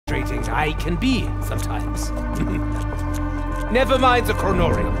frustrating I can be sometimes. Never mind the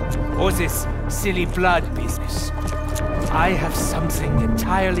chronorium, or this silly blood business. I have something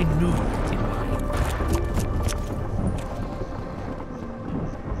entirely new in mind.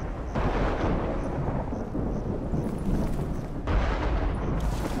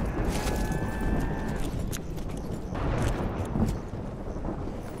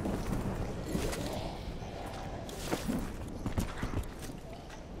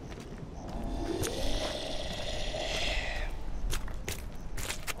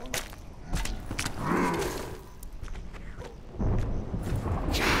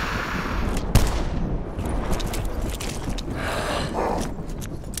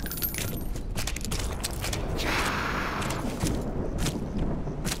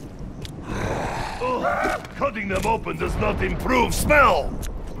 Cutting them open does not improve smell!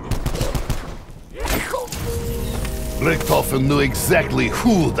 Richtofen knew exactly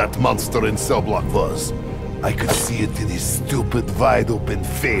who that monster in cell block was. I could see it in his stupid, wide-open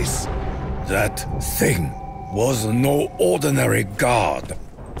face. That thing was no ordinary guard.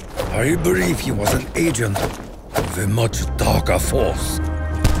 I believe he was an agent of a much darker force.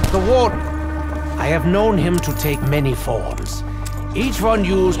 The Warden. I have known him to take many forms. Each one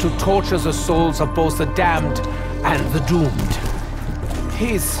used to torture the souls of both the damned and the doomed.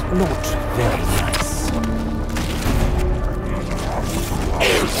 He's not very nice.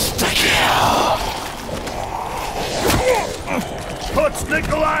 Insta-kill! Touch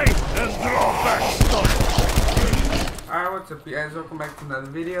Nikolai and draw back stuff! Alright, what's up you guys? Welcome back to another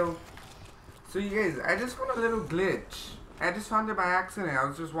video. So you guys, I just found a little glitch. I just found it by accident. I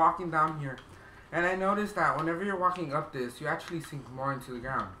was just walking down here. And I noticed that whenever you're walking up this, you actually sink more into the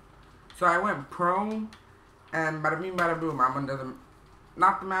ground. So I went prone, and bada bing bada boom, I'm under the,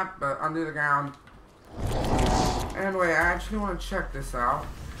 not the map, but under the ground. Anyway, I actually want to check this out.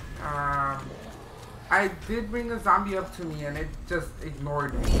 I did bring a zombie up to me, and it just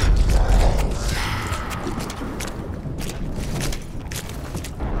ignored me.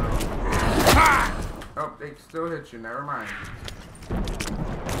 Oh, they still hit you, never mind.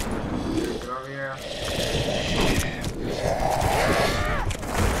 Get over here.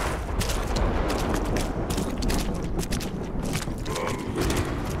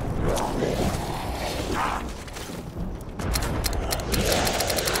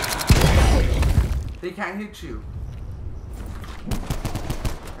 They can't hit you.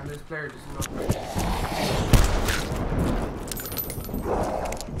 And this player just looks like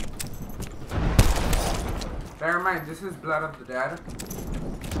Never mind, this is Blood of the Dead.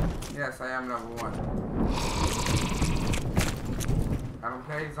 Yes, I am level 1. I don't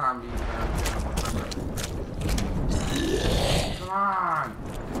play zombies, man. Come on!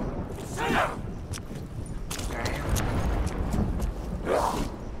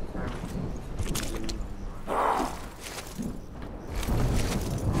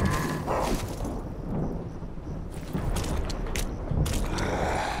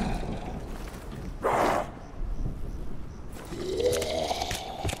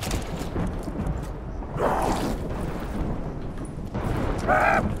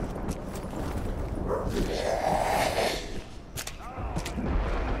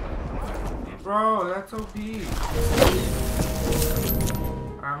 Bro, that's OP. I'm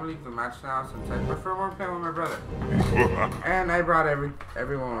gonna leave the match now since I prefer more playing with my brother. And I brought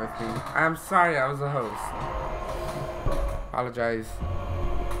everyone with me. I'm sorry I was the host. Apologize.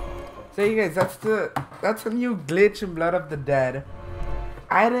 So you guys, that's a new glitch in Blood of the Dead.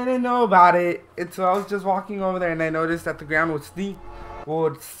 I didn't know about it until I was just walking over there and I noticed that the ground would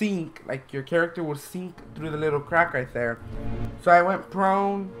sink, like your character would sink through the little crack right there. So I went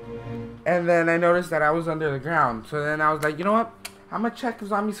prone, and then I noticed that I was under the ground. So then I was like, you know what? I'm gonna check if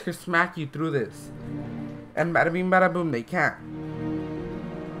zombies can smack you through this. And bada bing bada boom, they can't.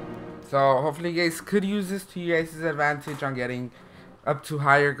 So hopefully you guys could use this to your guys' advantage on getting up to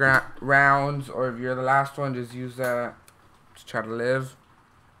higher rounds, or if you're the last one, just use that to try to live.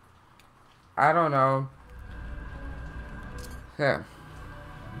 I don't know. Yeah.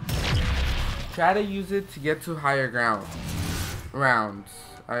 Try to use it to get to higher rounds.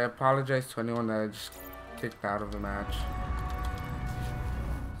 I apologize to anyone that I just kicked out of the match.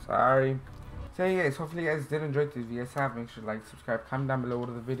 Sorry. So yeah, guys, hopefully you guys did enjoy this video. If you guys have, make sure to like, subscribe, comment down below what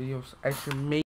are the videos I should make.